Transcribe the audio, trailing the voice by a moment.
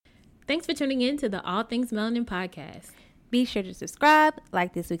Thanks for tuning in to the All Things Melanin podcast. Be sure to subscribe,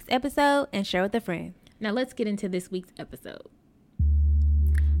 like this week's episode, and share with a friend. Now let's get into this week's episode.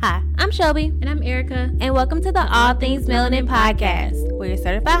 Hi, I'm Shelby. And I'm Erica. And welcome to the All Things Melanin podcast, where your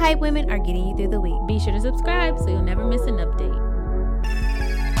certified hype women are getting you through the week. Be sure to subscribe so you'll never miss an update.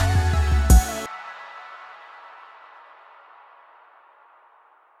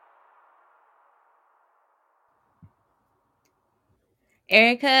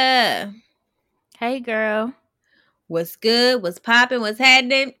 Erica. Hey, girl. What's good? What's popping? What's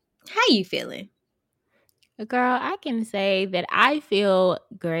happening? How you feeling? Girl, I can say that I feel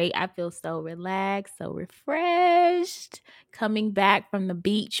great. I feel so relaxed, so refreshed. Coming back from the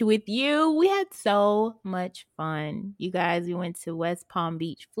beach with you. We had so much fun. You guys, we went to West Palm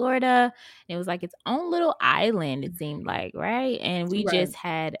Beach, Florida. And it was like its own little island, it seemed like, right? And we just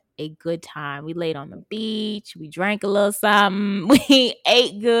had a good time. We laid on the beach. We drank a little something. We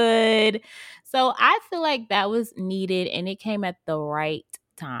ate good. So I feel like that was needed and it came at the right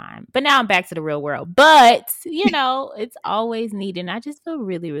time. But now I'm back to the real world. But, you know, it's always needed. And I just feel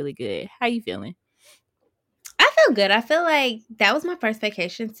really, really good. How you feeling? I feel good. I feel like that was my first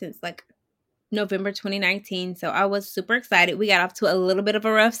vacation since like November 2019. So I was super excited. We got off to a little bit of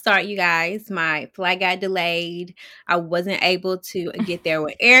a rough start, you guys. My flight got delayed. I wasn't able to get there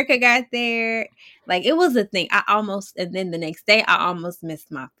when Erica got there. Like, it was a thing. And then the next day, I almost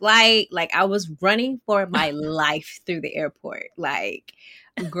missed my flight. Like, I was running for my life through the airport. Like,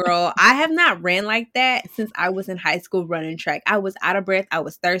 girl, I have not ran like that since I was in high school running track. I was out of breath. I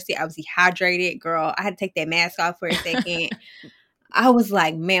was thirsty. I was dehydrated. Girl, I had to take that mask off for a second. I was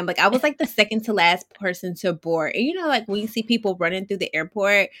like, man, like I was like the second to last person to board. And you know, like when you see people running through the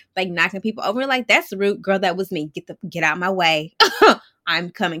airport, like knocking people over, like that's rude. Girl, that was me. Get out my way. I'm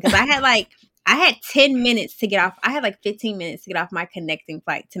coming. Because I had 10 minutes to get off. I had like 15 minutes to get off my connecting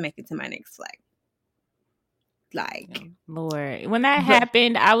flight to make it to my next flight. Like, Lord, when that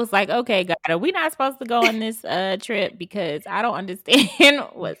happened, I was like, okay, God, are we not supposed to go on this trip? Because I don't understand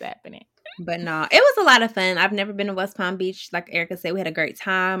what's happening. But no, it was a lot of fun. I've never been to West Palm Beach. Like Erica said, we had a great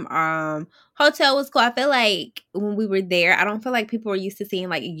time. Hotel was cool. I feel like when we were there, I don't feel like people were used to seeing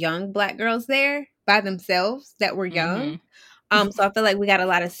like young Black girls there by themselves that were young. So I feel like we got a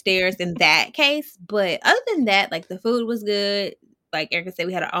lot of stares in that case. But other than that, like the food was good. Like Erica said,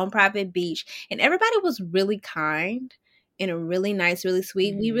 we had our own private beach and everybody was really kind and really nice, really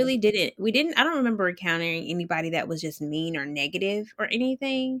sweet. We didn't, I don't remember encountering anybody that was just mean or negative or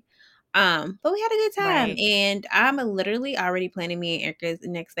anything. But we had a good time. Right. And I'm literally already planning me and Erica's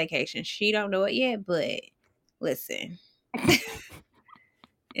next vacation. She don't know it yet, but listen,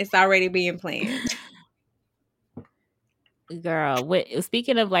 it's already being planned. Girl,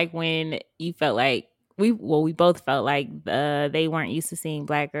 speaking of like when you felt like we both felt like they weren't used to seeing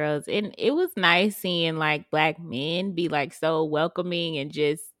Black girls, and it was nice seeing like Black men be like so welcoming and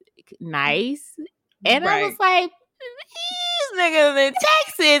just nice. And I was like, these niggas in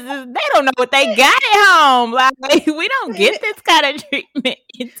Texas, they don't know what they got at home. Like, we don't get this kind of treatment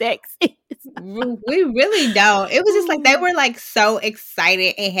in Texas. We really don't. It was just like they were like so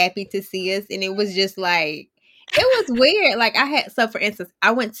excited and happy to see us, and it was just like it was weird. Like for instance,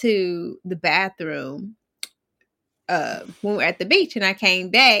 I went to the bathroom when we were at the beach, and I came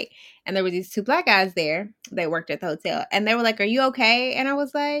back, and there were these two Black guys there. They worked at the hotel, and they were like, "Are you okay?" And I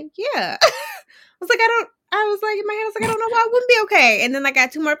was like, "Yeah." I was like, in my head, I was like, I don't know why I wouldn't be okay. And then I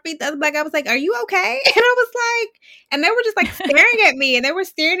got two more feet. The other Black guy was like, "Are you okay?" And I was like, and they were just like staring at me, and they were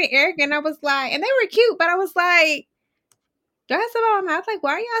staring at Erica, and I was like, and they were cute, but I was like, do I have something on my mouth? Like,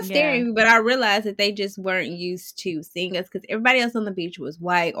 why are y'all staring at me? But I realized that they just weren't used to seeing us because everybody else on the beach was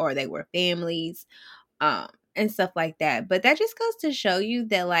white or they were families, and stuff like that. But that just goes to show you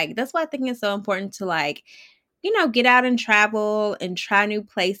that, like, that's why I think it's so important to, like, you know, get out and travel and try new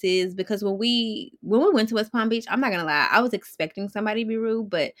places. Because when we went to West Palm Beach, I'm not gonna lie, I was expecting somebody to be rude,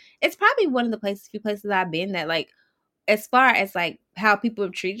 but it's probably one of the few places I've been that, like, as far as like how people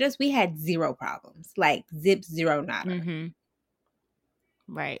have treated us, we had zero problems, like zero nada.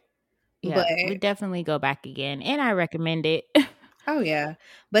 Right. Yeah, but we definitely go back again, and I recommend it. Oh yeah.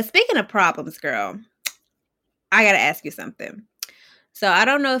 But speaking of problems, girl, I gotta ask you something. So I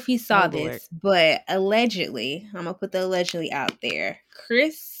don't know if you saw this, but allegedly, I'm going to put the allegedly out there.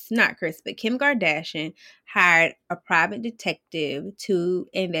 Kim Kardashian hired a private detective to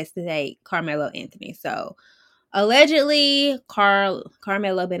investigate Carmelo Anthony. So allegedly,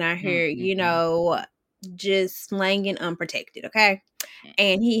 Carmelo been out here, you know, just slanging unprotected, okay?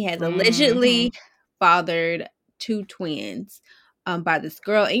 And he has allegedly fathered two twins by this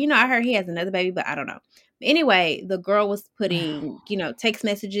girl. And, you know, I heard he has another baby, but I don't know. Anyway, the girl was putting, text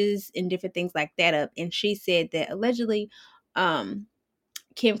messages and different things like that up, and she said that allegedly,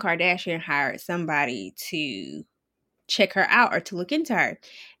 Kim Kardashian hired somebody to check her out or to look into her.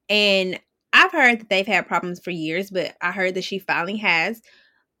 And I've heard that they've had problems for years, but I heard that she finally has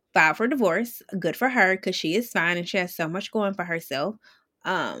filed for divorce. Good for her, because she is fine and she has so much going for herself.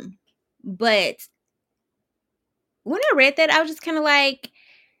 But when I read that, I was just kind of like,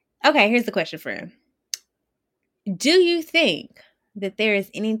 okay, here's the question for him. Do you think that there is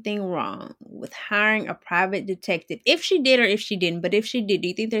anything wrong with hiring a private detective? If she did or if she didn't, but if she did, do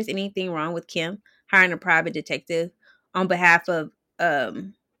you think there's anything wrong with Kim hiring a private detective on behalf of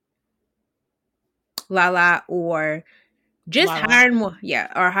Lala, or just Lala. hiring one?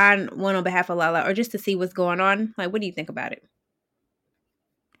 Yeah, or hiring one on behalf of Lala, or just to see what's going on? Like, what do you think about it?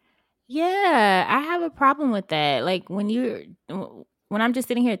 Yeah, I have a problem with that. Like when I'm just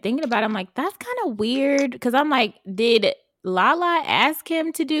sitting here thinking about it, I'm like, that's kind of weird. Cause I'm like, did Lala ask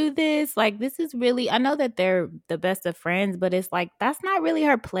him to do this? Like, this is really, I know that they're the best of friends, but it's like, that's not really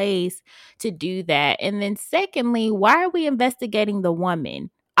her place to do that. And then secondly, why are we investigating the woman?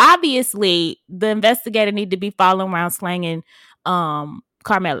 Obviously, the investigator need to be following around slanging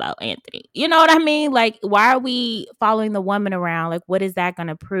Carmelo Anthony. You know what I mean? Like, why are we following the woman around? Like, what is that going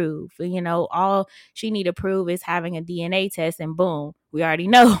to prove? All she need to prove is having a DNA test, and boom, we already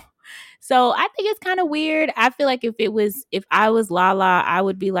know. So I think it's kind of weird. I feel like if I was Lala, I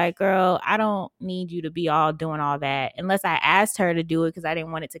would be like, girl, I don't need you to be all doing all that unless I asked her to do it because I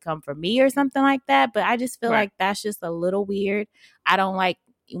didn't want it to come from me or something like that. But I just feel Right. like that's just a little weird. I don't like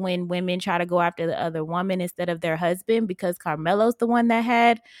when women try to go after the other woman instead of their husband, because Carmelo's the one that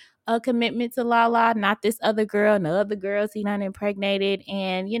had a commitment to Lala, not this other girl. And the other girls he done impregnated.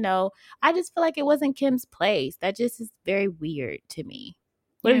 And, I just feel like it wasn't Kim's place. That just is very weird to me.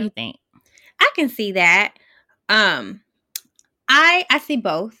 What do Yeah, you think? I can see that. Um, I see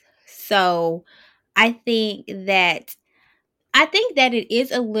both. So I think that it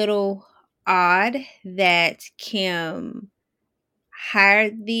is a little odd that Kim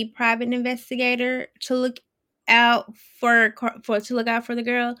hired the private investigator to look out for the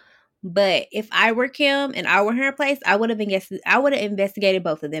girl. But if I were Kim and I were in her place, I would have investigated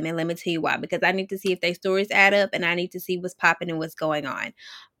both of them, and let me tell you why. Because I need to see if their stories add up, and I need to see what's popping and what's going on.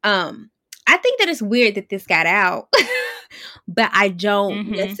 I think that it's weird that this got out, but I don't.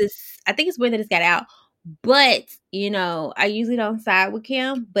 Mm-hmm. I think it's weird that it's got out, but I usually don't side with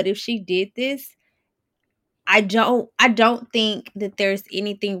Kim. But if she did this, I don't think that there's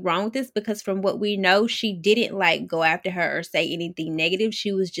anything wrong with this, because from what we know, she didn't like go after her or say anything negative.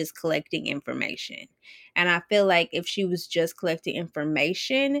 She was just collecting information. And I feel like if she was just collecting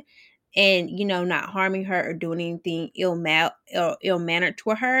information and not harming her or doing anything ill mannered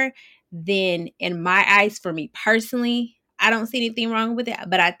to her, then in my eyes, for me personally, I don't see anything wrong with it.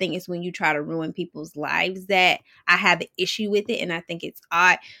 But I think it's when you try to ruin people's lives that I have an issue with it. And I think it's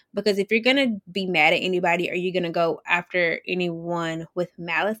odd, because if you're gonna be mad at anybody, or you're gonna go after anyone with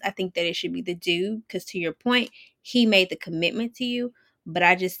malice, I think that it should be the dude. Because to your point, he made the commitment to you. But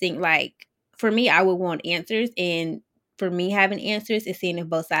I just think, like, for me, I would want answers, and for me, having answers is seeing if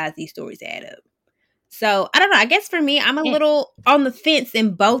both sides of these stories add up. So I don't know. I guess for me, I'm a And, little on the fence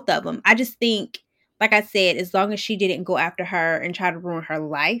in both of them. I just think, like I said, as long as she didn't go after her and try to ruin her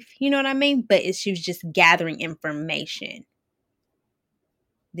life, you know what I mean? But if she was just gathering information,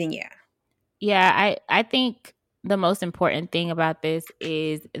 then yeah. yeah, I think the most important thing about this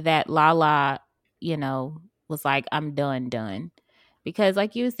is that Lala, was like, I'm done. Because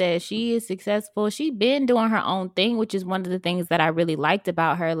like you said, she is successful. She been doing her own thing, which is one of the things that I really liked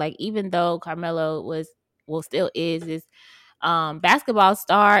about her. Like, even though Carmelo still is basketball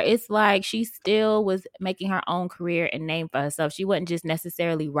star, it's like she still was making her own career and name for herself. She wasn't just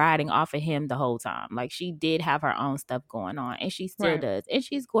necessarily riding off of him the whole time. Like, she did have her own stuff going on, and she still Right. does. And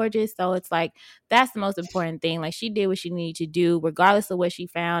she's gorgeous. So it's like, that's the most important thing. Like, she did what she needed to do, regardless of what she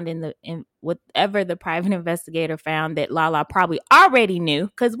found in whatever the private investigator found that Lala probably already knew,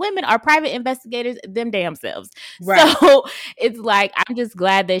 because women are private investigators them damn selves. Right. So it's like, I'm just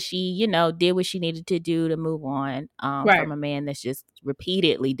glad that she, did what she needed to do to move on Right. from a man that's just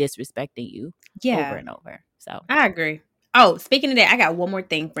repeatedly disrespecting you over Yeah, and over. So, I agree. Oh, speaking of that, I got one more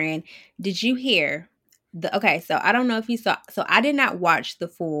thing, friend. Did you hear okay, so I don't know if you saw, so I did not watch the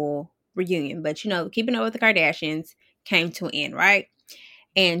full reunion, but Keeping Up with the Kardashians came to an end, right?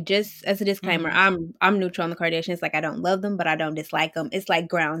 And just as a disclaimer, mhm. I'm neutral on the Kardashians. Like, I don't love them, but I don't dislike them. It's like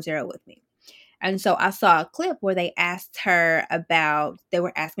ground zero with me. And so I saw a clip where they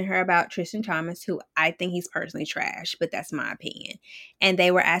were asking her about Tristan Thompson, who I think he's personally trash, but that's my opinion. And they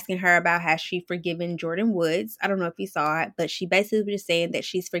were asking her about has she forgiven Jordyn Woods. I don't know if you saw it, but she basically was just saying that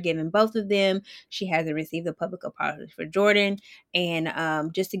she's forgiven both of them. She hasn't received a public apology for Jordyn.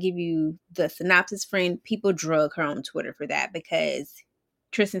 And just to give you the synopsis, friend, people drug her on Twitter for that because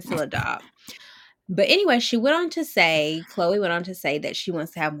Tristan's still a dog. But anyway, Chloe went on to say that she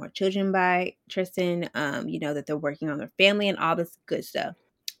wants to have more children by Tristan, that they're working on their family and all this good stuff.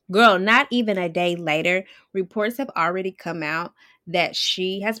 Girl, not even a day later, reports have already come out that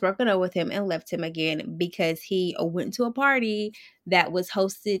she has broken up with him and left him again because he went to a party that was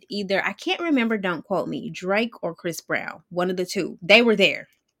hosted either, I can't remember, don't quote me, Drake or Chris Brown, one of the two. They were there.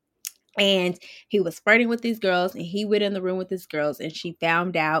 And he was flirting with these girls, and he went in the room with these girls, and she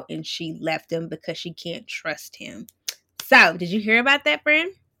found out, and she left him because she can't trust him. So, did you hear about that,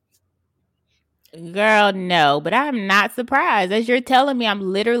 friend? Girl, no, but I'm not surprised. As you're telling me, I'm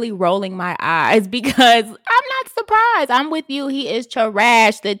literally rolling my eyes because I'm not surprised. I'm with you. He is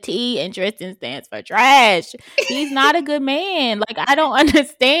trash. The T in Tristan stands for trash. He's not a good man. Like, I don't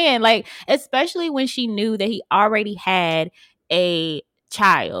understand. Like, especially when she knew that he already had a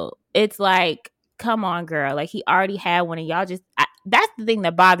child. It's like, come on, girl. Like, he already had one, and y'all just. That's the thing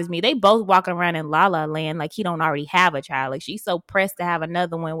that bothers me. They both walking around in La La Land like he don't already have a child. Like, she's so pressed to have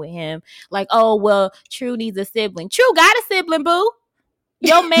another one with him. Like, oh, well, True needs a sibling. True got a sibling, boo.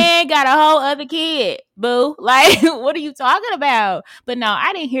 Your man got a whole other kid, boo. Like, what are you talking about? But no,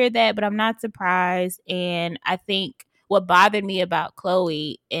 I didn't hear that, but I'm not surprised. And I think what bothered me about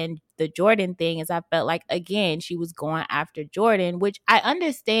Chloe and the Jordyn thing is I felt like, again, she was going after Jordyn, which I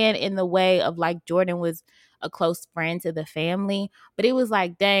understand in the way of like Jordyn was a close friend to the family, but it was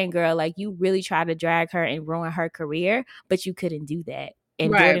like, dang, girl, like you really tried to drag her and ruin her career, but you couldn't do that.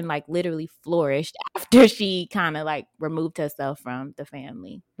 And Right. Jordyn like literally flourished after she kind of like removed herself from the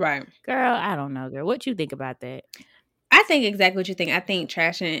family. Right. Girl, I don't know, girl. What you think about that? I think exactly what you think. I think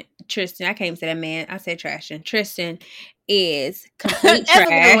Trash and Tristan, I can't even say that man. I said Trash and Tristan is complete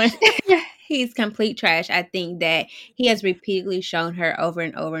trash. He's complete trash. I think that he has repeatedly shown her over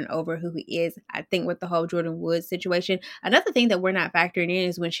and over and over who he is. I think with the whole Jordyn Woods situation, another thing that we're not factoring in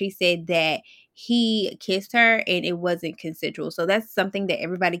is when she said that he kissed her and it wasn't consensual. So that's something that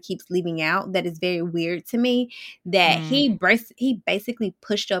everybody keeps leaving out. That is very weird to me. That he basically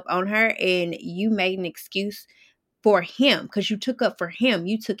pushed up on her, and you made an excuse for him because you took up for him.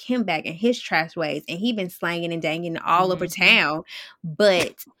 You took him back in his trash ways, and he been slanging and danging all over town.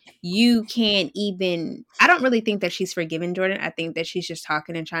 But you can't even. I don't really think that she's forgiven Jordyn. I think that she's just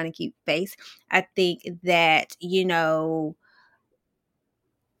talking and trying to keep face. I think that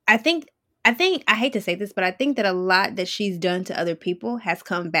I hate to say this, but I think that a lot that she's done to other people has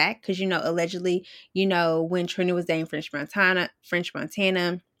come back because allegedly, when Trini was dating French Montana,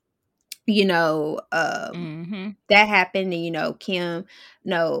 that happened, and Kim,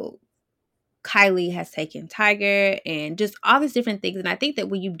 Kylie has taken Tiger, and just all these different things. And I think that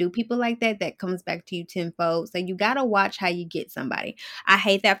when you do people like that, that comes back to you tenfold. So you gotta watch how you get somebody. I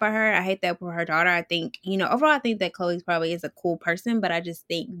hate that for her. I hate that for her daughter. I think, overall, I think that Chloe probably is a cool person, but I just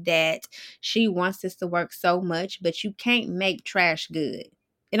think that she wants this to work so much, but you can't make trash good.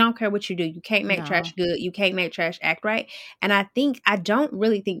 I don't care what you do. You can't make trash good. You can't make trash act right. And I don't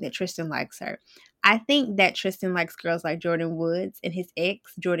really think that Tristan likes her. I think that Tristan likes girls like Jordyn Woods and his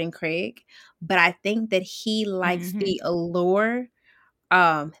ex, Jordan Craig. But I think that he likes the allure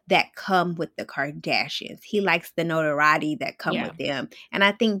that come with the Kardashians. He likes the notoriety that come with them. And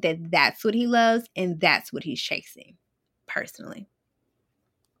I think that that's what he loves, and that's what he's chasing, personally.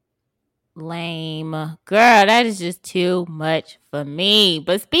 Lame. Girl, that is just too much for me.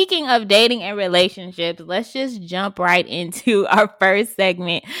 But speaking of dating and relationships, let's just jump right into our first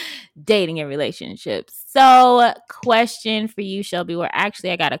segment, dating and relationships. So, question for you, Shelby. I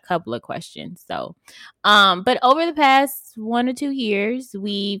got a couple of questions. So, but over the past 1 or 2 years,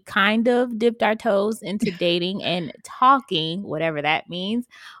 we've kind of dipped our toes into dating and talking, whatever that means.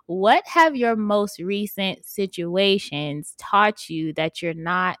 What have your most recent situations taught you that you're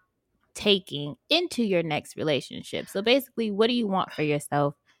not taking into your next relationship? So basically, what do you want for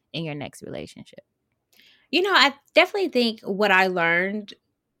yourself in your next relationship? I definitely think what I learned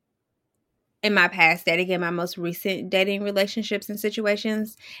in my past dating and my most recent dating relationships and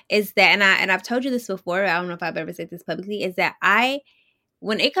situations is that, and I've told you this before, I don't know if I've ever said this publicly, is that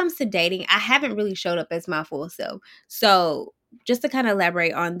when it comes to dating, I haven't really showed up as my full self. So just to kind of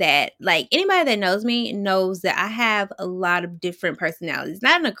elaborate on that, like anybody that knows me knows that I have a lot of different personalities,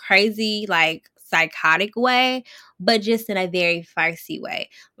 not in a crazy, like psychotic way, but just in a very feisty way.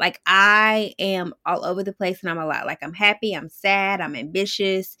 Like I am all over the place and I'm a lot. Like I'm happy, I'm sad, I'm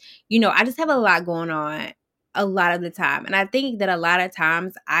ambitious. I just have a lot going on a lot of the time. And I think that a lot of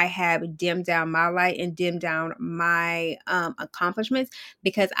times I have dimmed down my light and dimmed down my accomplishments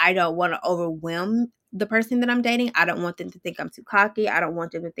because I don't want to overwhelm the person that I'm dating. I don't want them to think I'm too cocky. I don't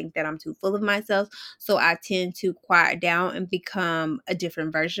want them to think that I'm too full of myself. So I tend to quiet down and become a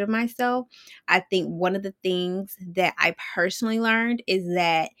different version of myself. I think one of the things that I personally learned is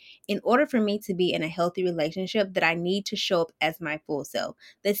that in order for me to be in a healthy relationship, that I need to show up as my full self.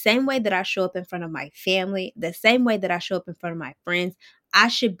 The same way that I show up in front of my family, the same way that I show up in front of my friends, I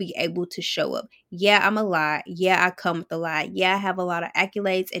should be able to show up. Yeah, I'm a lot. Yeah, I come with a lot. Yeah, I have a lot of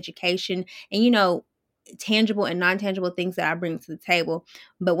accolades, education, and tangible and non-tangible things that I bring to the table.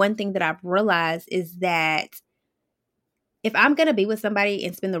 But one thing that I've realized is that if I'm going to be with somebody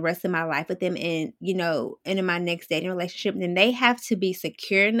and spend the rest of my life with them and in my next dating relationship, then they have to be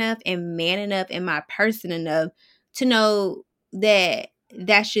secure enough and man enough and my person enough to know that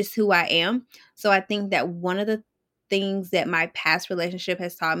that's just who I am. So I think that one of the things that my past relationship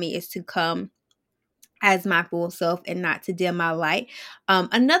has taught me is to come as my full self and not to dim my light.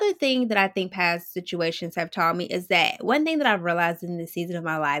 Another thing that I think past situations have taught me is that one thing that I've realized in this season of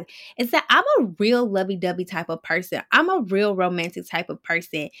my life is that I'm a real lovey-dovey type of person. I'm a real romantic type of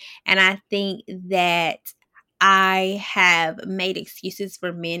person. And I think that I have made excuses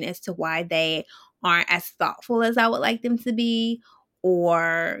for men as to why they aren't as thoughtful as I would like them to be,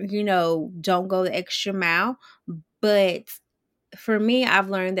 or, don't go the extra mile. But for me, I've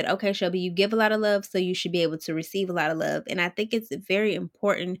learned that, okay, Shelby, you give a lot of love, so you should be able to receive a lot of love. And I think it's very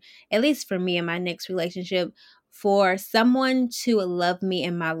important, at least for me in my next relationship, for someone to love me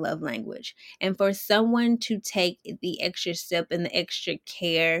in my love language and for someone to take the extra step and the extra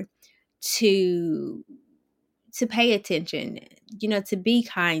care to pay attention, to be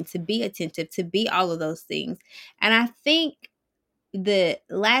kind, to be attentive, to be all of those things. And I think the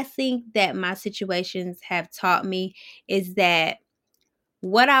last thing that my situations have taught me is that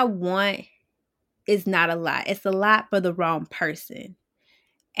what I want is not a lot. It's a lot for the wrong person.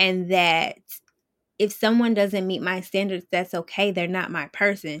 And that if someone doesn't meet my standards, that's okay. They're not my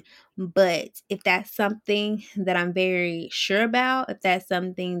person. But if that's something that I'm very sure about, if that's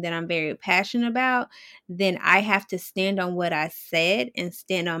something that I'm very passionate about, then I have to stand on what I said and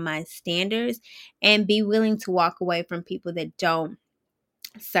stand on my standards and be willing to walk away from people that don't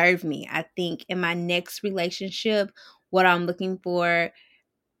serve me. I think in my next relationship, what I'm looking for,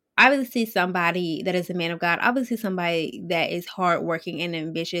 obviously somebody that is a man of God, obviously somebody that is hardworking and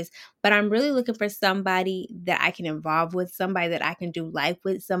ambitious, but I'm really looking for somebody that I can involve with, somebody that I can do life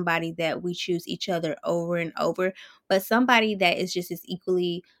with, somebody that we choose each other over and over, but somebody that is just as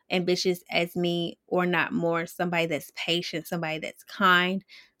equally ambitious as me or not more, somebody that's patient, somebody that's kind,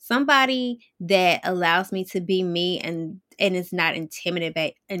 somebody that allows me to be me and is not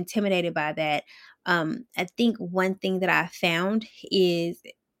intimidated by that. I think one thing that I found is,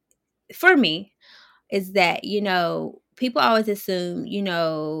 for me, is that, people always assume,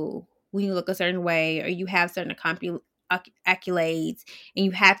 when you look a certain way or you have certain accolades and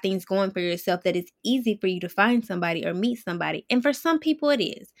you have things going for yourself, that it's easy for you to find somebody or meet somebody. And for some people, it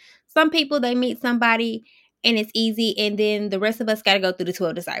is. Some people, they meet somebody and it's easy. And then the rest of us got to go through the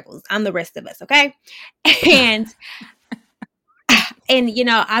 12 disciples. I'm the rest of us. Okay. And,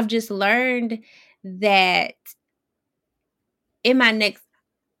 I've just learned that in my next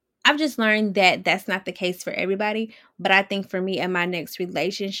I've just learned that that's not the case for everybody. But I think for me in my next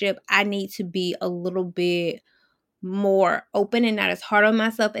relationship, I need to be a little bit more open and not as hard on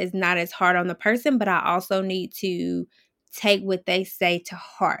myself, as not as hard on the person. But I also need to take what they say to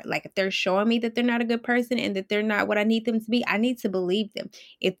heart. Like if they're showing me that they're not a good person and that they're not what I need them to be, I need to believe them.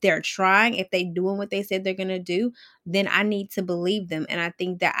 If they're trying, if they're doing what they said they're going to do, then I need to believe them. And I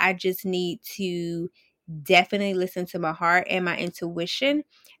think that I just need to definitely listen to my heart and my intuition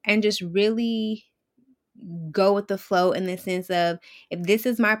and just really go with the flow, in the sense of, if this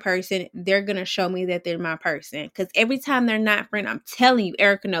is my person, they're gonna show me that they're my person. Because every time they're not, friend, I'm telling you,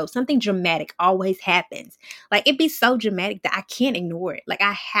 Erica knows, something dramatic always happens. Like it'd be so dramatic that I can't ignore it. Like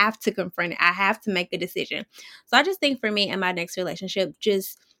I have to confront it. I have to make a decision. So I just think for me in my next relationship,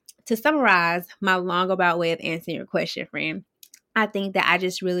 just to summarize my long about way of answering your question, friend, I think that I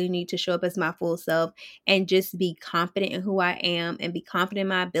just really need to show up as my full self and just be confident in who I am and be confident in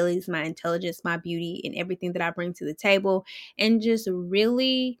my abilities, my intelligence, my beauty, and everything that I bring to the table. And just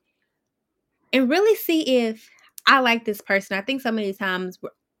really see if I like this person. I think so many times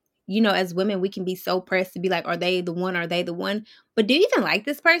as women, we can be so pressed to be like, are they the one? Are they the one? But do you even like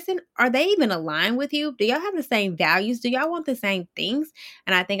this person? Are they even aligned with you? Do y'all have the same values? Do y'all want the same things?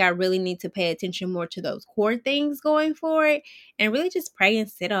 And I think I really need to pay attention more to those core things going forward and really just pray and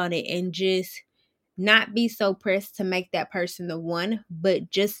sit on it and just not be so pressed to make that person the one,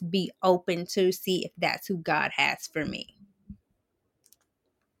 but just be open to see if that's who God has for me.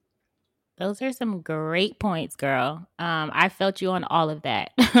 Those are some great points, girl. I felt you on all of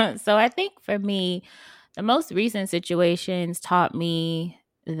that. So I think for me, the most recent situations taught me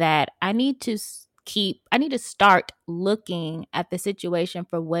that I need to start looking at the situation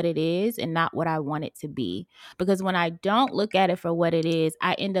for what it is and not what I want it to be. Because when I don't look at it for what it is,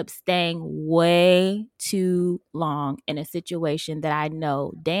 I end up staying way too long in a situation that I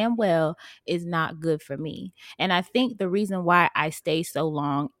know damn well is not good for me. And I think the reason why I stay so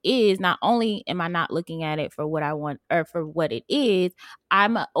long is not only am I not looking at it for what I want or for what it is,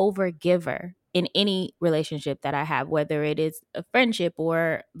 I'm an over giver in any relationship that I have, whether it is a friendship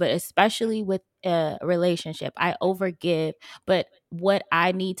but especially with a relationship, I overgive. But what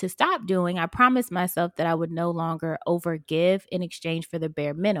I need to stop doing, I promised myself that I would no longer overgive in exchange for the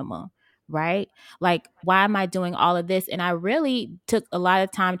bare minimum. Right? Like, why am I doing all of this? And I really took a lot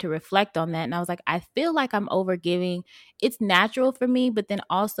of time to reflect on that. And I was like, I feel like I'm overgiving. It's natural for me, but then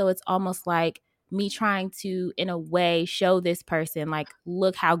also it's almost like me trying to, in a way, show this person, like,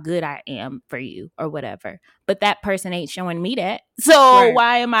 look how good I am for you or whatever. But that person ain't showing me that. So Right.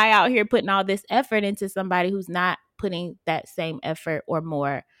 why am I out here putting all this effort into somebody who's not putting that same effort or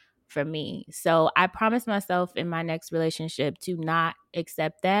more for me? So I promised myself in my next relationship to not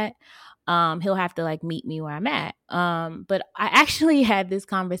accept that. He'll have to like meet me where I'm at. But I actually had this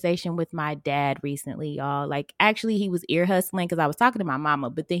conversation with my dad recently, y'all. Like, actually, he was ear hustling because I was talking to my mama,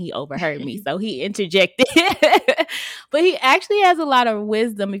 but then he overheard me, so he interjected. But he actually has a lot of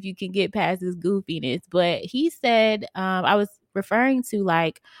wisdom if you can get past his goofiness. But he said, I was referring to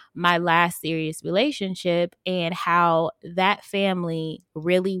like my last serious relationship and how that family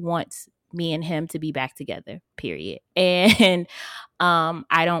really wants me and him to be back together, period. And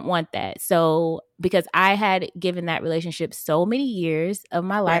I don't want that. So because I had given that relationship so many years of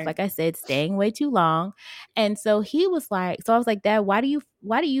my life, Right. like I said, staying way too long. And so he was like, so I was like, Dad, why do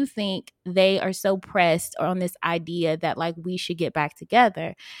you think they are so pressed on this idea that like we should get back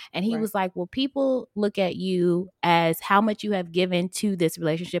together? And he Right. was like, well, people look at you as how much you have given to this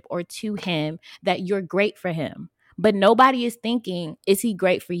relationship or to him, that you're great for him. But nobody is thinking, is he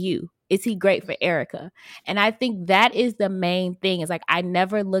great for you? Is he great for Erica? And I think that is the main thing. Is like I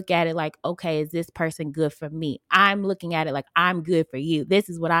never look at it like, okay, is this person good for me? I'm looking at it like I'm good for you. This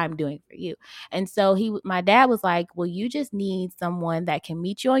is what I'm doing for you. And so my dad was like, well, you just need someone that can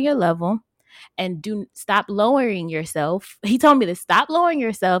meet you on your level and do stop lowering yourself. He told me to stop lowering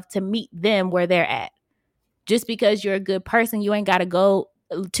yourself to meet them where they're at. Just because you're a good person, you ain't got to go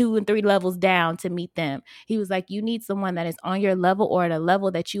 2 and 3 levels down to meet them. He was like, you need someone that is on your level or at a level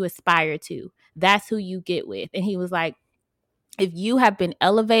that you aspire to. That's who you get with. And he was like, if you have been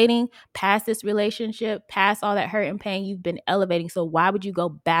elevating past this relationship, past all that hurt and pain, you've been elevating. So why would you go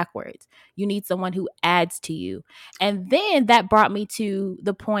backwards? You need someone who adds to you. And then that brought me to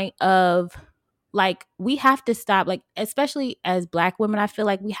the point of like, we have to stop, like, especially as Black women, I feel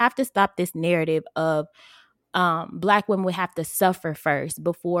like we have to stop this narrative of Black women would have to suffer first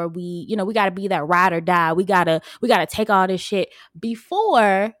before we got to be that ride or die. We gotta take all this shit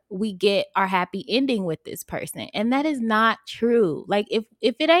before we get our happy ending with this person. And that is not true. Like, if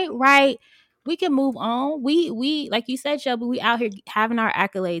it ain't right, we can move on. We like you said, Shelby, we out here having our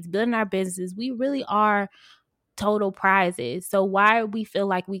accolades, building our businesses. We really are total prizes. So why we feel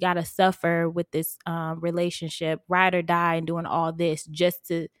like we gotta suffer with this relationship, ride or die, and doing all this just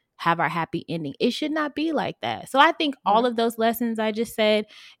to have our happy ending? It should not be like that. So I think all of those lessons I just said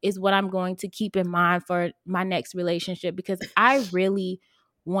is what I'm going to keep in mind for my next relationship, because I really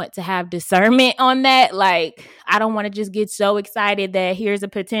want to have discernment on that. Like, I don't want to just get so excited that here's a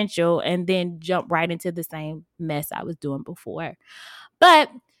potential and then jump right into the same mess I was doing before.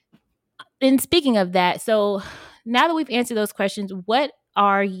 But and speaking of that, so now that we've answered those questions, what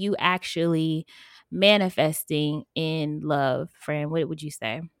are you actually manifesting in love, friend? What would you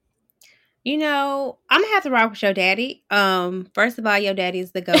say? I'm gonna have to rock with your daddy. First of all, your daddy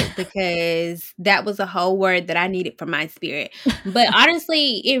is the GOAT because that was a whole word that I needed for my spirit. But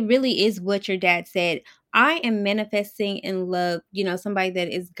honestly, it really is what your dad said. I am manifesting in love, somebody that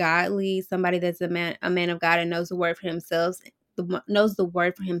is godly, somebody that's a man of God and knows the word for himself, knows the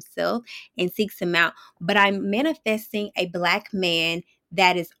word for himself and seeks him out. But I'm manifesting a Black man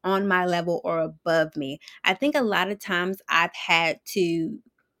that is on my level or above me. I think a lot of times I've had to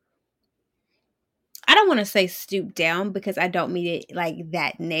I don't want to say stoop down because I don't mean it like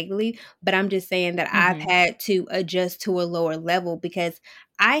that negatively, but I'm just saying that I've Mm-hmm. had to adjust to a lower level because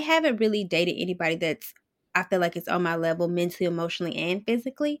I haven't really dated anybody that's I feel like it's on my level mentally, emotionally, and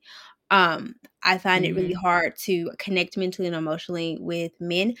physically. I find it really Mm-hmm. hard to connect mentally and emotionally with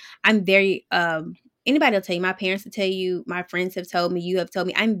men. I'm very anybody will tell you, my parents will tell you, my friends have told me, you have told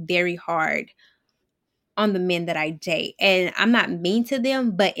me, I'm very hard on the men that I date. And I'm not mean to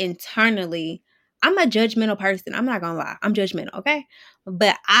them, but internally, I'm a judgmental person. I'm not gonna lie. I'm judgmental, okay?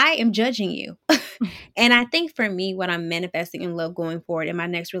 But I am judging you. And I think for me, what I'm manifesting in love going forward in my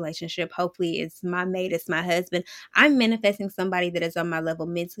next relationship, hopefully it's my mate, it's my husband. I'm manifesting somebody that is on my level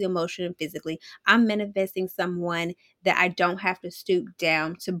mentally, emotionally, and physically. I'm manifesting someone that I don't have to stoop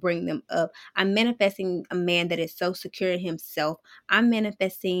down to bring them up. I'm manifesting a man that is so secure in himself. I'm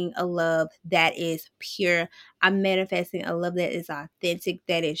manifesting a love that is pure. I'm manifesting a love that is authentic,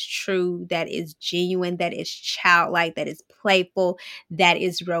 that is true, that is genuine, that is childlike, that is playful, that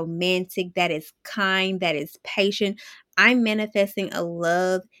is romantic, that is kind, that is patient. I'm manifesting a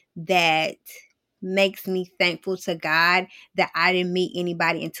love that makes me thankful to God that I didn't meet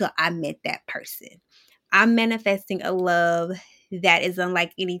anybody until I met that person. I'm manifesting a love that is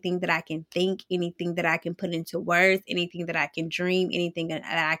unlike anything that I can think, anything that I can put into words, anything that I can dream, anything that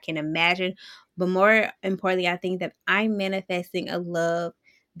I can imagine. But more importantly, I think that I'm manifesting a love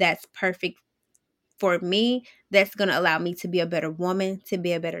that's perfect for me, that's going to allow me to be a better woman, to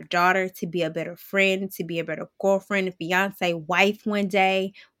be a better daughter, to be a better friend, to be a better girlfriend, fiance, wife one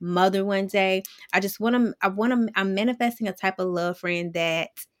day, mother one day. I'm manifesting a type of love friend that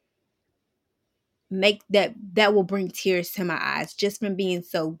that will bring tears to my eyes just from being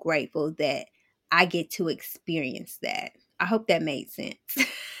so grateful that I get to experience that. I hope that made sense.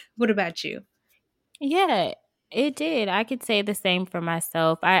 What about you? Yeah, it did. I could say the same for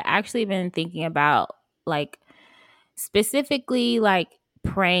myself. I actually been thinking about like specifically like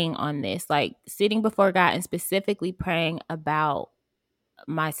praying on this, like sitting before God and specifically praying about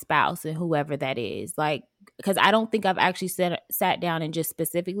my spouse and whoever that is. Like, because I don't think I've actually sat down and just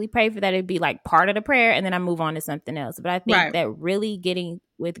specifically prayed for that. It'd be like part of the prayer and then I move on to something else. But I think Right. that really getting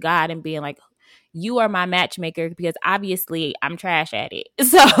with God and being like, you are my matchmaker because obviously I'm trash at it.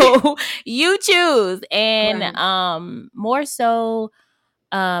 So you choose. And Right. more so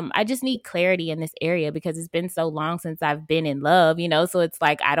I just need clarity in this area because it's been so long since I've been in love, you know, so it's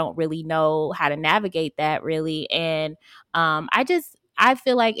like I don't really know how to navigate that really. And I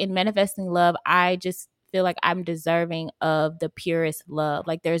feel like in manifesting love, I just feel like I'm deserving of the purest love.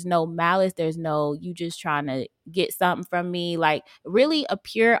 Like there's no malice, there's no you just trying to get something from me, like really a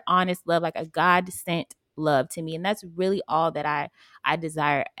pure honest love, like a God sent love to me. And that's really all that I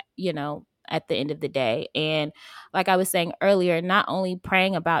desire, you know, at the end of the day. And like I was saying earlier, not only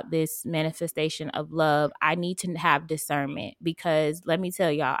praying about this manifestation of love, I need to have discernment because let me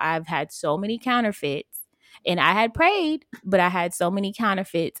tell y'all, I've had so many counterfeits and I had prayed, but I had so many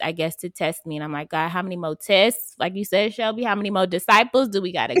counterfeits, I guess, to test me. And I'm like, God, how many more tests, like you said, Shelby, how many more disciples do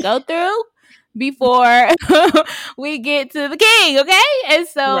we got to go through before we get to the king? Okay. And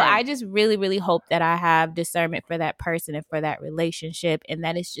so Right. I just really, really hope that I have discernment for that person and for that relationship and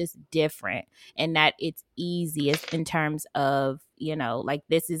that it's just different and that it's easiest in terms of, you know, like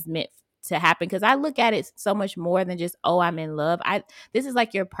this is meant to happen because I look at it so much more than just oh I'm in love. I This is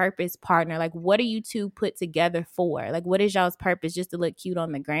like your purpose partner. Like what are you two put together for? Like what is y'all's purpose? Just to look cute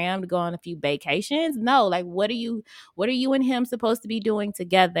on the gram, to go on a few vacations? No, like what are you and him supposed to be doing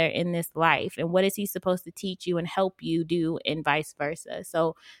together in this life? And what is he supposed to teach you and help you do and vice versa?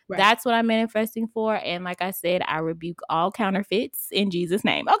 So Right. that's what I'm manifesting for. And like I said, I rebuke all counterfeits in Jesus'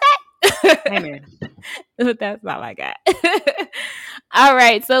 name. Okay. Amen. That's all I got. All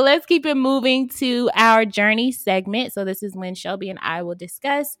right. So let's keep it moving to our journey segment. So this is when Shelby and I will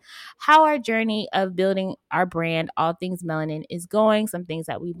discuss how our journey of building our brand, All Things Melanin, is going, some things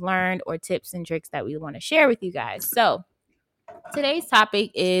that we've learned, or tips and tricks that we want to share with you guys. So today's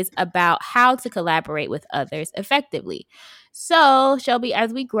topic is about how to collaborate with others effectively. So, Shelby,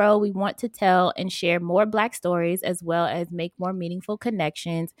 as we grow, we want to tell and share more Black stories as well as make more meaningful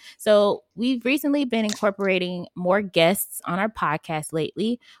connections. So, we've recently been incorporating more guests on our podcast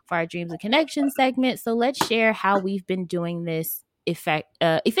lately for our Dreams and Connections segment. So, let's share how we've been doing this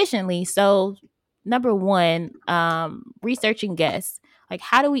efficiently. So, number one, researching guests. Like,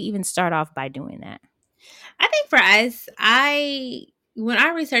 how do we even start off by doing that? I think for us, I when I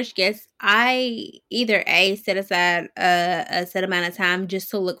research guests, I either a set aside a set amount of time just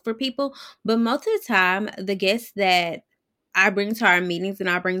to look for people, but most of the time, the guests that I bring to our meetings and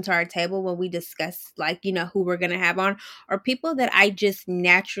I bring to our table when we discuss, like, who we're going to have on, or people that I just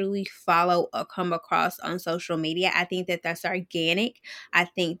naturally follow or come across on social media. I think that that's organic. I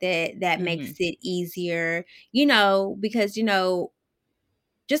think that that Mm-hmm. makes it easier, because,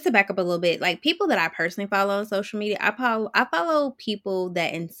 just to back up a little bit, like people that I personally follow on social media, I follow people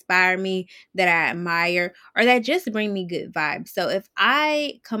that inspire me, that I admire, or that just bring me good vibes. So if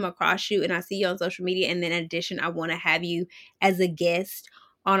I come across you and I see you on social media, and then in addition, I want to have you as a guest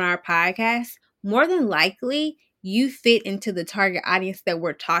on our podcast, more than likely you fit into the target audience that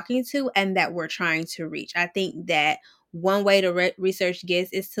we're talking to and that we're trying to reach. I think that one way to research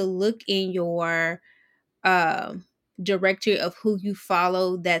guests is to look in your um directory of who you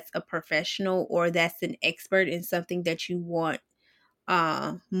follow that's a professional or that's an expert in something that you want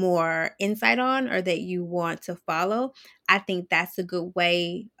more insight on, or that you want to follow. I think that's a good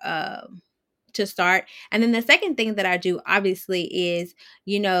way to start. And then the second thing that I do, obviously, is,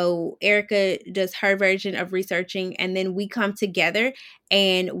 Erica does her version of researching, and then we come together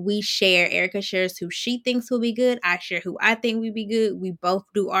and we share. Erica shares who she thinks will be good. I share who I think will be good. We both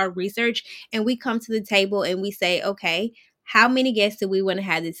do our research, and we come to the table and we say, okay, how many guests do we want to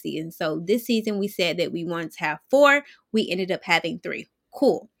have this season? So this season we said that we wanted to have 4. We ended up having 3.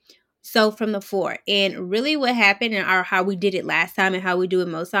 Cool. So from the 4, and really what happened, and how we did it last time and how we do it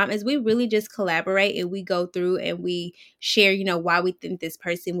most time, is we really just collaborate and we go through and we share, why we think this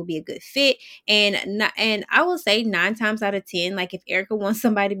person will be a good fit. And I will say 9 times out of 10, like if Erica wants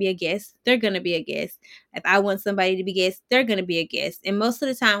somebody to be a guest, they're going to be a guest. If I want somebody to be a guest, they're going to be a guest. And most of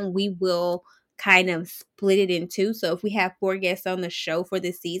the time we will kind of split it in 2. So if we have 4 guests on the show for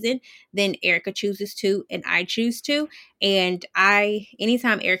this season, then Erica chooses 2 and I choose 2. And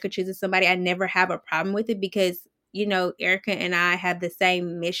anytime Erica chooses somebody, I never have a problem with it, because, Erica and I have the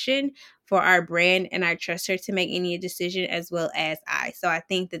same mission for our brand, and I trust her to make any decision as well as I. So I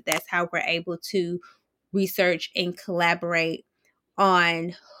think that that's how we're able to research and collaborate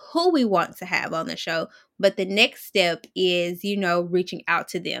on who we want to have on the show. But the next step is, reaching out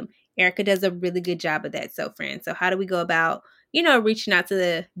to them. Erica does a really good job of that. So, friends, so how do we go about, reaching out to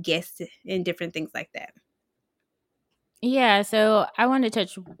the guests and different things like that? Yeah, so I want to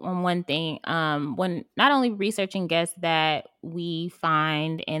touch on one thing. When not only researching guests that we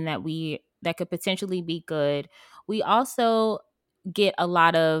find and that could potentially be good, we also get a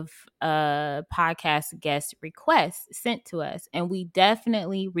lot of podcast guest requests sent to us, and we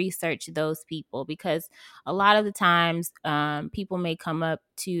definitely research those people, because a lot of the times people may come up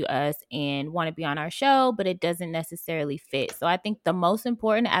to us and want to be on our show, but it doesn't necessarily fit. So I think the most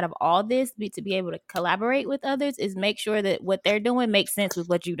important out of all this, to be able to collaborate with others, is make sure that what they're doing makes sense with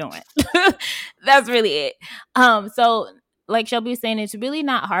what you're doing. That's really it. So like Shelby was saying, it's really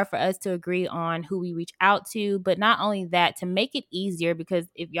not hard for us to agree on who we reach out to. But not only that, to make it easier, because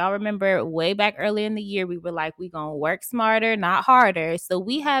if y'all remember way back earlier in the year, we were like, we're going to work smarter, not harder. So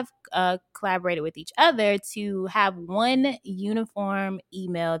we have collaborated with each other to have one uniform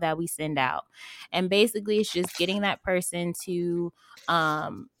email that we send out. And basically, it's just getting that person to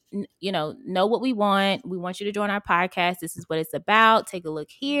know what we want. We want you to join our podcast. This is what it's about. Take a look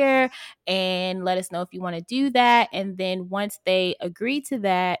here and let us know if you want to do that. And then once they agree to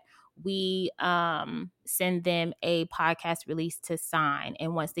that, we send them a podcast release to sign.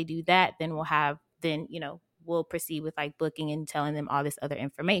 And once they do that, then we'll proceed with like booking and telling them all this other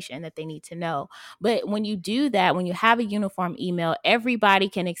information that they need to know. But when you do that, when you have a uniform email, everybody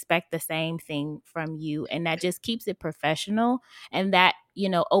can expect the same thing from you. And that just keeps it professional. And that,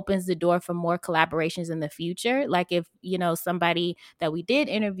 opens the door for more collaborations in the future. Like if, somebody that we did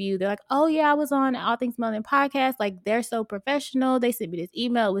interview, they're like, oh yeah, I was on All Things Melon podcast. Like they're so professional. They sent me this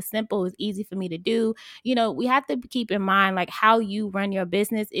email. It was simple. It was easy for me to do. We have to keep in mind like how you run your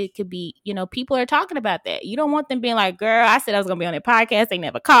business. It could be, people are talking about that. You don't want them being like, girl, I said I was going to be on their podcast. They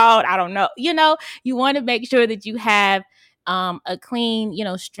never called. I don't know. You want to make sure that you have a clean,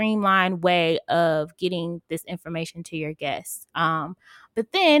 streamlined way of getting this information to your guests.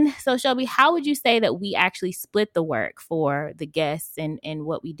 But then, so Shelby, how would you say that we actually split the work for the guests and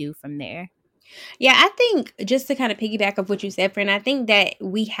what we do from there? Yeah, I think just to kind of piggyback of what you said, friend, I think that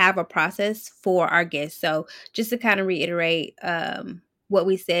we have a process for our guests. So just to kind of reiterate what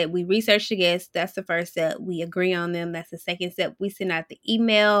we said, we research the guests. That's the first step. We agree on them. That's the second step. We send out the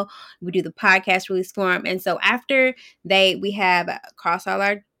email. We do the podcast release form. And so after we have crossed all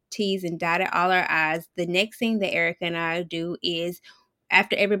our T's and dotted all our I's, the next thing that Erica and I do is,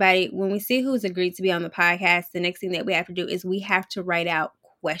 after everybody, when we see who's agreed to be on the podcast, the next thing that we have to do is we have to write out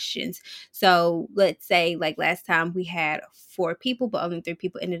questions. So let's say like last time we had 4 people, but only 3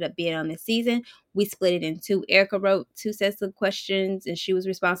 people ended up being on this season. We split it in two. Erica wrote 2 sets of questions and she was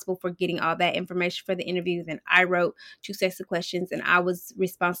responsible for getting all that information for the interviews. And I wrote 2 sets of questions and I was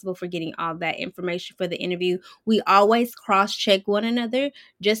responsible for getting all that information for the interview. We always cross check one another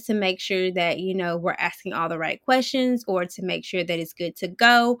just to make sure that, we're asking all the right questions or to make sure that it's good to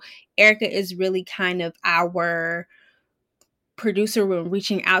go. Erica is really kind of our producer when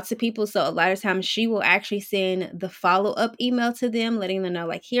reaching out to people. So a lot of times she will actually send the follow-up email to them, letting them know,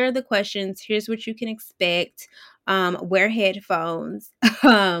 like, here are the questions, here's what you can expect. Wear headphones.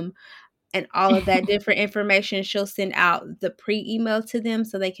 And all of that different information. She'll send out the pre-email to them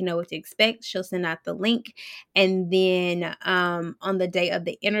so they can know what to expect. She'll send out the link. And then on the day of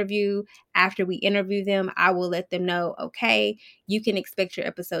the interview, after we interview them, I will let them know, okay, you can expect your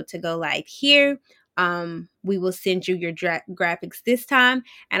episode to go live here. We will send you your graphics this time.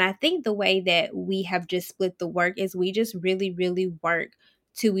 And I think the way that we have just split the work is we just really, really work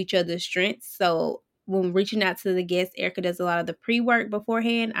to each other's strengths. So when reaching out to the guests, Erica does a lot of the pre-work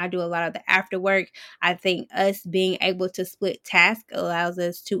beforehand. I do a lot of the after work. I think us being able to split tasks allows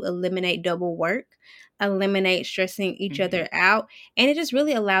us to eliminate double work, eliminate stressing each other out, and it just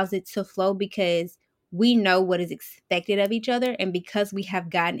really allows it to flow because we know what is expected of each other. And because we have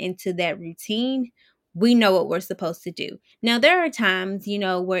gotten into that routine, we know what we're supposed to do. Now, there are times,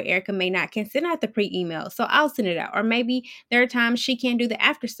 where Erica may not can send out the pre-email, so I'll send it out. Or maybe there are times she can't do the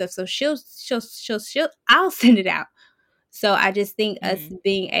after stuff, so I'll send it out. So I just think us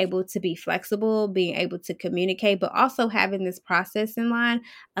being able to be flexible, being able to communicate, but also having this process in line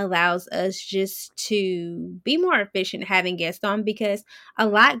allows us just to be more efficient having guests on because a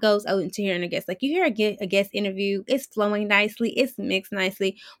lot goes into hearing a guest. Like you hear a guest interview, it's flowing nicely, it's mixed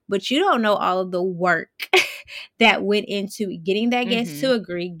nicely, but you don't know all of the work that went into getting that guest to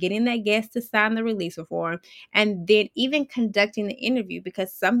agree, getting that guest to sign the release form, and then even conducting the interview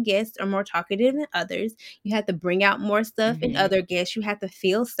because some guests are more talkative than others. You have to bring out more stuff in other guests. You have to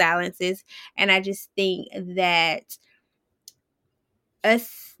fill silences. And I just think that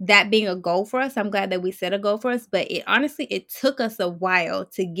that being a goal for us, I'm glad that we set a goal for us, but it took us a while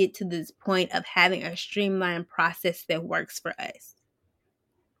to get to this point of having a streamlined process that works for us.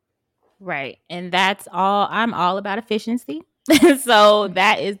 Right. And I'm all about efficiency. So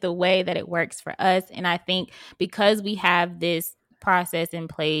that is the way that it works for us. And I think because we have this process in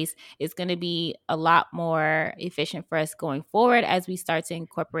place, it's going to be a lot more efficient for us going forward as we start to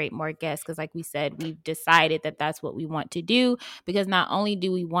incorporate more guests. Because like we said, we've decided that that's what we want to do because not only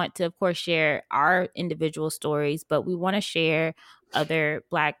do we want to, of course, share our individual stories, but we want to share other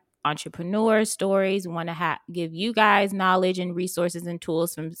Black entrepreneur stories. We want to give you guys knowledge and resources and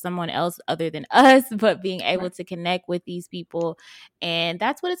tools from someone else other than us, but being able to connect with these people. And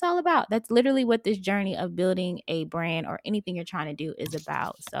that's what it's all about. That's literally what this journey of building a brand or anything you're trying to do is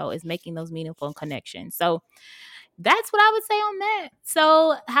about. So it's making those meaningful connections. So that's what I would say on that.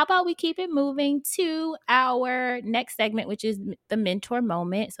 So, how about we keep it moving to our next segment, which is the mentor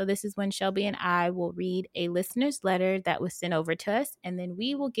moment. So, this is when Shelby and I will read a listener's letter that was sent over to us, and then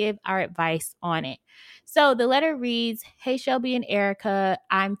we will give our advice on it. So, the letter reads, "Hey, Shelby and Erica,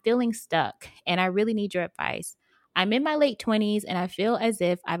 I'm feeling stuck, and I really need your advice. I'm in my late 20s, and I feel as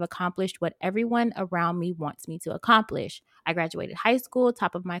if I've accomplished what everyone around me wants me to accomplish. I graduated high school,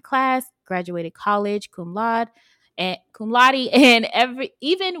 top of my class, graduated college, cum laude, and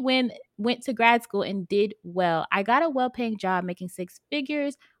even when went to grad school and did well. I got a well-paying job making 6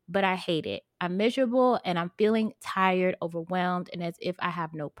 figures, but I hate it. I'm miserable and I'm feeling tired, overwhelmed, and as if I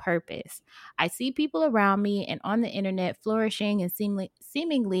have no purpose. I see people around me and on the internet flourishing and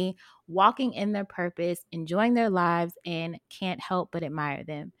seemingly walking in their purpose, enjoying their lives, and can't help but admire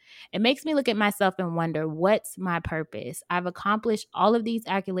them. It makes me look at myself and wonder, what's my purpose? I've accomplished all of these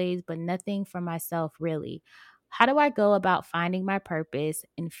accolades, but nothing for myself really. How do I go about finding my purpose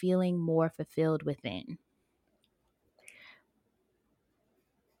and feeling more fulfilled within?"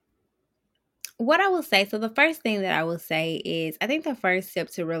 What I will say, so the first thing that I will say is I think the first step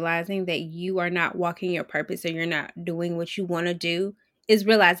to realizing that you are not walking your purpose or you're not doing what you want to do is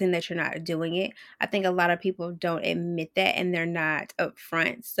realizing that you're not doing it. I think a lot of people don't admit that and they're not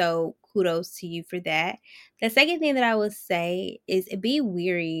upfront. So kudos to you for that. The second thing that I would say is be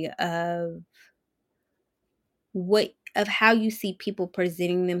weary of how you see people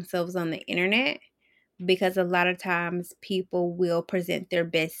presenting themselves on the internet because a lot of times people will present their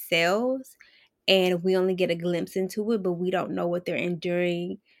best selves and we only get a glimpse into it, but we don't know what they're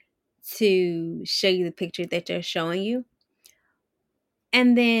enduring to show you the picture that they're showing you.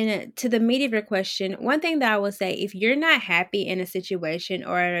 And then to the meat of your question, one thing that I will say, if you're not happy in a situation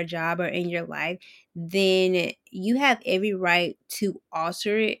or at a job or in your life, then you have every right to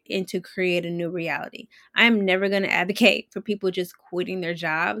alter it and to create a new reality. I'm never going to advocate for people just quitting their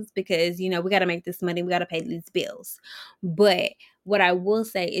jobs because, we got to make this money, we got to pay these bills. But what I will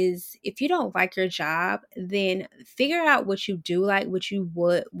say is if you don't like your job, then figure out what you do like, what you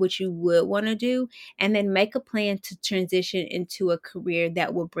would want to do, and then make a plan to transition into a career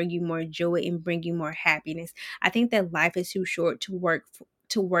that will bring you more joy and bring you more happiness. I think that life is too short to work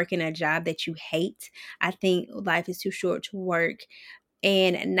in a job that you hate. I think life is too short to work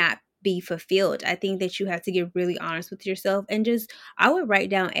and not be fulfilled. I think that you have to get really honest with yourself and just, I would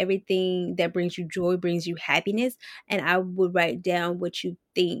write down everything that brings you joy, brings you happiness, and I would write down what you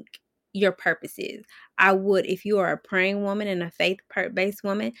think your purpose is. I would, if you are a praying woman and a faith based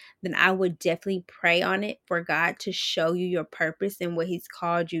woman, then I would definitely pray on it for God to show you your purpose and what He's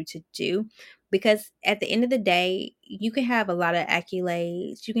called you to do. Because at the end of the day, you can have a lot of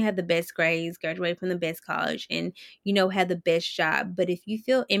accolades, you can have the best grades, graduate from the best college, and have the best job. But if you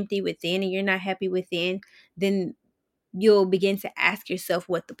feel empty within and you're not happy within, then you'll begin to ask yourself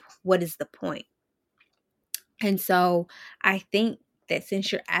what is the point? And so I think that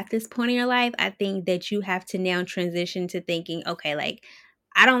since you're at this point in your life, I think that you have to now transition to thinking, okay, like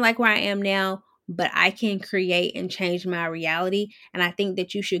I don't like where I am now, but I can create and change my reality. And I think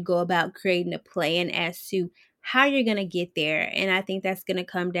that you should go about creating a plan as to how you're going to get there. And I think that's going to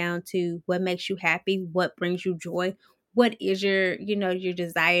come down to what makes you happy, what brings you joy, what is your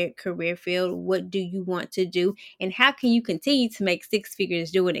desired career field, what do you want to do, and how can you continue to make six figures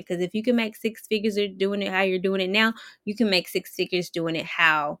doing it? Because if you can make six figures doing it how you're doing it now, you can make six figures doing it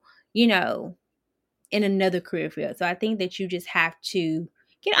how, you know, in another career field. So I think that you just have to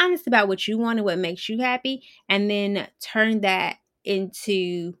get honest about what you want and what makes you happy, and then turn that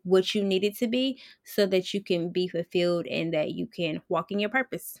into what you need it to be so that you can be fulfilled and that you can walk in your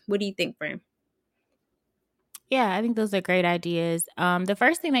purpose. What do you think, friend? Yeah, I think those are great ideas. The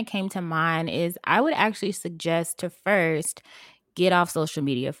first thing that came to mind is I would actually suggest to first get off social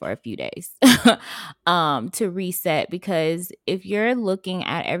media for a few days to reset, because if you're looking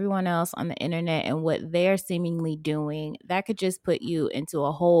at everyone else on the internet and what they're seemingly doing, that could just put you into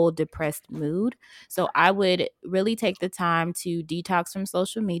a whole depressed mood. So I would really take the time to detox from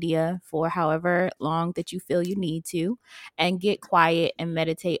social media for however long that you feel you need to, and get quiet and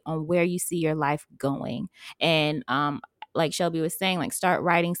meditate on where you see your life going. And like Shelby was saying, like start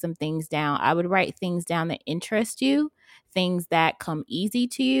writing some things down. I would write things down that interest you, things that come easy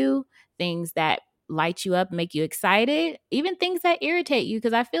to you, things that light you up, make you excited, even things that irritate you.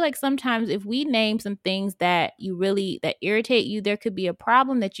 Because I feel like sometimes if we name some things that that irritate you, there could be a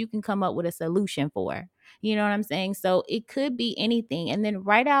problem that you can come up with a solution for. You know what I'm saying? So it could be anything. And then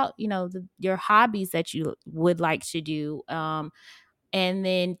write out, your hobbies that you would like to do. And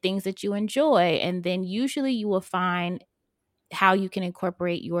then things that you enjoy. And then usually you will find how you can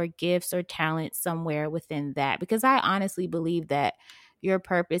incorporate your gifts or talents somewhere within that. Because I honestly believe that your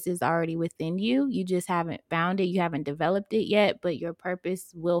purpose is already within you. You just haven't found it, you haven't developed it yet, but your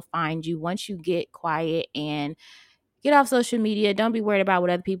purpose will find you once you get quiet and get off social media. Don't be worried about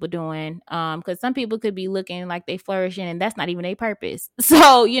what other people doing. Because some people could be looking like they flourishing and that's not even their purpose.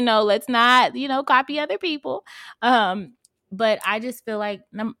 So, let's not, copy other people. But I just feel like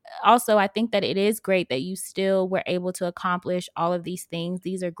also I think that it is great that you still were able to accomplish all of these things.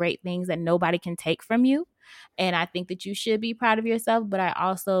 These are great things that nobody can take from you. And I think that you should be proud of yourself. But I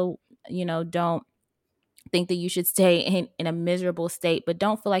also, don't think that you should stay in a miserable state, but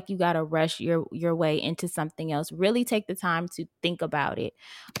don't feel like you got to rush your way into something else. Really take the time to think about it,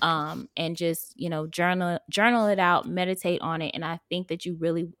 and just journal it out, meditate on it, and I think that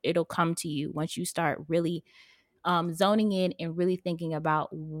it'll come to you once you start really zoning in and really thinking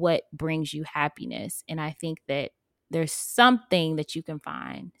about what brings you happiness. And I think that there's something that you can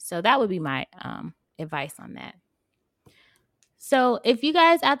find. So that would be my advice on that. So, if you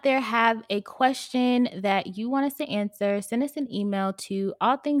guys out there have a question that you want us to answer, send us an email to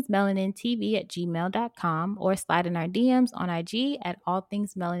allthingsmelanintv@gmail.com, or slide in our DMs on IG at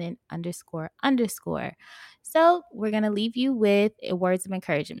allthingsmelanin__. So, we're going to leave you with words of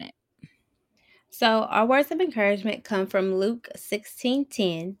encouragement. So our words of encouragement come from Luke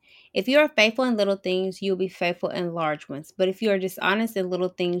 16:10. If you are faithful in little things, you'll be faithful in large ones. But if you are dishonest in little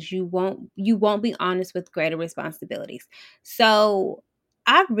things, you won't be honest with greater responsibilities. So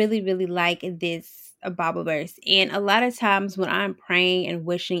I really, really like this Bible verse. And a lot of times when I'm praying and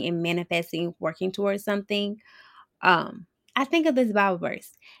wishing and manifesting, working towards something, I think of this Bible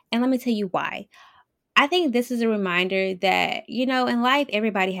verse. And let me tell you why. I think this is a reminder that, in life,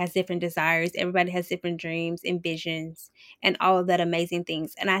 everybody has different desires, everybody has different dreams and visions and all of that amazing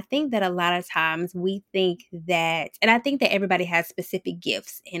things. And I think that a lot of times we think that, and I think that everybody has specific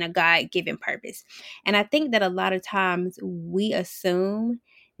gifts and a God given purpose. And I think that a lot of times we assume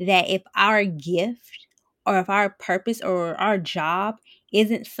that if our gift or if our purpose or our job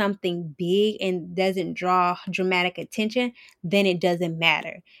isn't something big and doesn't draw dramatic attention, then it doesn't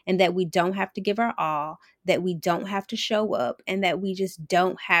matter, and that we don't have to give our all, that we don't have to show up, and that we just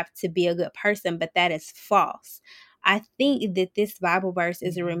don't have to be a good person. But that is false. I think that this Bible verse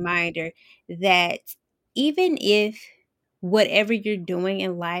is a reminder that even if whatever you're doing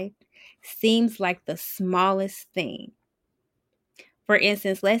in life seems like the smallest thing, for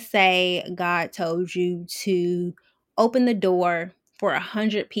instance, let's say God told you to open the door for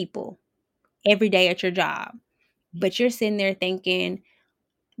 100 people every day at your job, but you're sitting there thinking,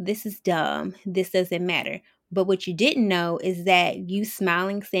 this is dumb. This doesn't matter. But what you didn't know is that you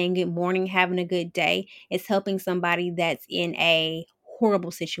smiling, saying good morning, having a good day is helping somebody that's in a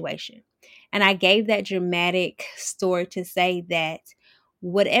horrible situation. And I gave that dramatic story to say that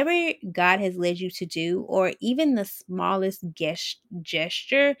whatever God has led you to do, or even the smallest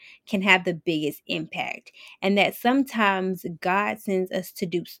gesture, can have the biggest impact. And that sometimes God sends us to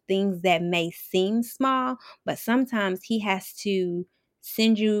do things that may seem small, but sometimes He has to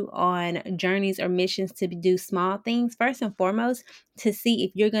send you on journeys or missions to do small things, first and foremost, to see if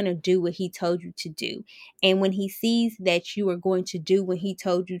you're going to do what He told you to do. And when He sees that you are going to do what He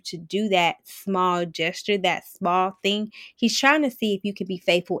told you to do, that small gesture, that small thing, He's trying to see if you can be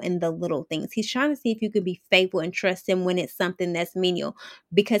faithful in the little things. He's trying to see if you could be faithful and trust Him when it's something that's menial.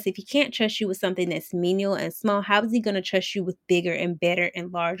 Because if He can't trust you with something that's menial and small, how is He going to trust you with bigger and better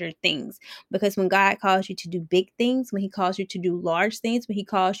and larger things? Because when God calls you to do big things, when He calls you to do large things, when He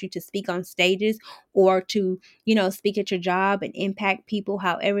calls you to speak on stages or to, speak at your job and impact people,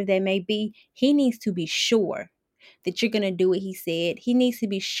 however they may be, He needs to be sure that you're going to do what He said. He needs to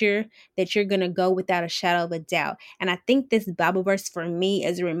be sure that you're going to go without a shadow of a doubt. And I think this Bible verse for me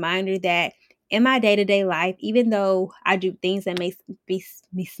is a reminder that in my day-to-day life, even though I do things that may be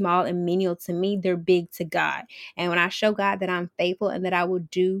small and menial to me, they're big to God. And when I show God that I'm faithful and that I will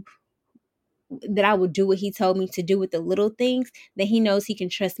do what He told me to do with the little things, then He knows He can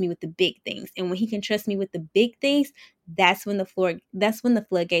trust me with the big things. And when He can trust me with the big things, that's when the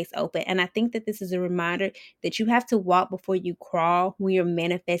floodgates open. And I think that this is a reminder that you have to walk before you crawl when you're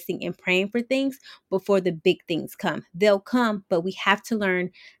manifesting and praying for things before the big things come. They'll come, but we have to learn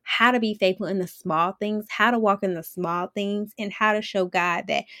how to be faithful in the small things, how to walk in the small things, and how to show God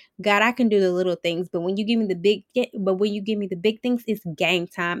that, God, I can do the little things, but when you give me the big things, it's game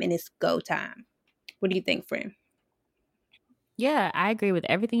time and it's go time. What do you think, friend? Yeah, I agree with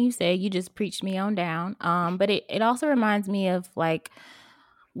everything you say. You just preached me on down. But it also reminds me of like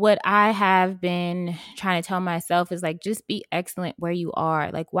what I have been trying to tell myself is like, just be excellent where you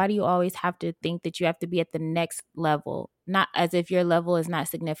are. Like, why do you always have to think that you have to be at the next level? Not as if your level is not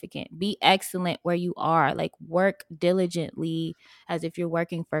significant. Be excellent where you are. Like, work diligently as if you're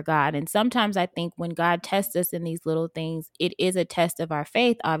working for God. And sometimes I think when God tests us in these little things, it is a test of our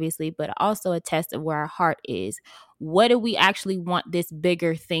faith, obviously, but also a test of where our heart is. What do we actually want this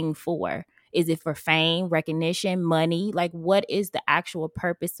bigger thing for? Is it for fame, recognition, money? Like, what is the actual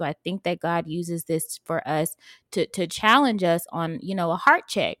purpose? So I think that God uses this for us to challenge us on, a heart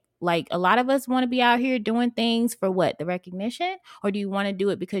check. Like, a lot of us want to be out here doing things for what? The recognition? Or do you want to do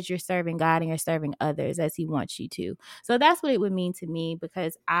it because you're serving God and you're serving others as He wants you to? So that's what it would mean to me,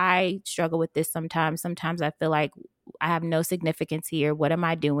 because I struggle with this sometimes. Sometimes I feel like I have no significance here. What am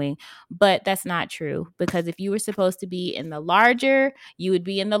I doing? But that's not true, because if you were supposed to be in the larger, you would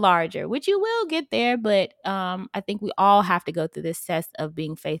be in the larger, which you will get there. But I think we all have to go through this test of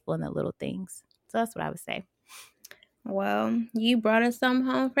being faithful in the little things. So that's what I would say. Well, you brought us some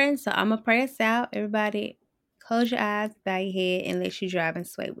home, friends. So I'm going to pray us out. Everybody, close your eyes, bow your head, and let you drive and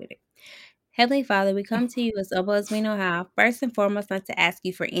sway with it. Heavenly Father, we come to you as humble as we know how. First and foremost, not to ask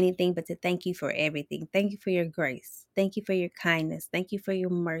you for anything, but to thank you for everything. Thank you for your grace. Thank you for your kindness. Thank you for your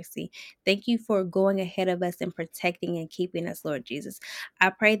mercy. Thank you for going ahead of us and protecting and keeping us, Lord Jesus. I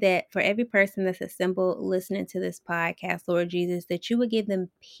pray that for every person that's assembled listening to this podcast, Lord Jesus, that you would give them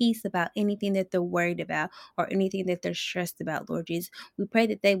peace about anything that they're worried about or anything that they're stressed about, Lord Jesus. We pray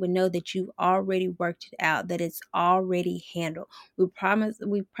that they would know that you've already worked it out, that it's already handled.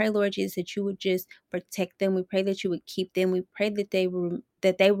 We pray, Lord Jesus, that you would would just protect them. We pray that you would keep them. We pray that they will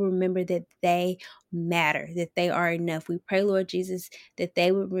remember that they matter, that they are enough. We pray, Lord Jesus, that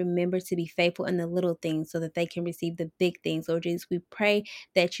they would remember to be faithful in the little things so that they can receive the big things. Lord Jesus, we pray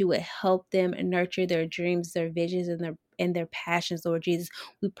that you would help them nurture their dreams, their visions, and their passions, Lord Jesus.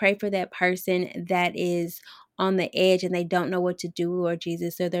 We pray for that person that is on the edge and they don't know what to do, Lord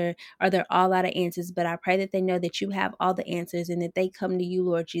Jesus. So they're all out of answers, but I pray that they know that you have all the answers and that they come to you,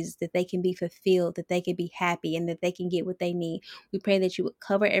 Lord Jesus, that they can be fulfilled, that they can be happy, and that they can get what they need. We pray that you would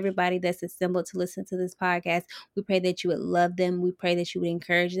cover everybody that's assembled to listen to this podcast. We pray that you would love them. We pray that you would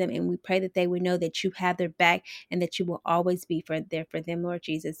encourage them, and we pray that they would know that you have their back and that you will always be there for them, Lord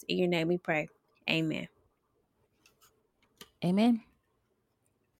Jesus. In your name we pray. Amen. Amen.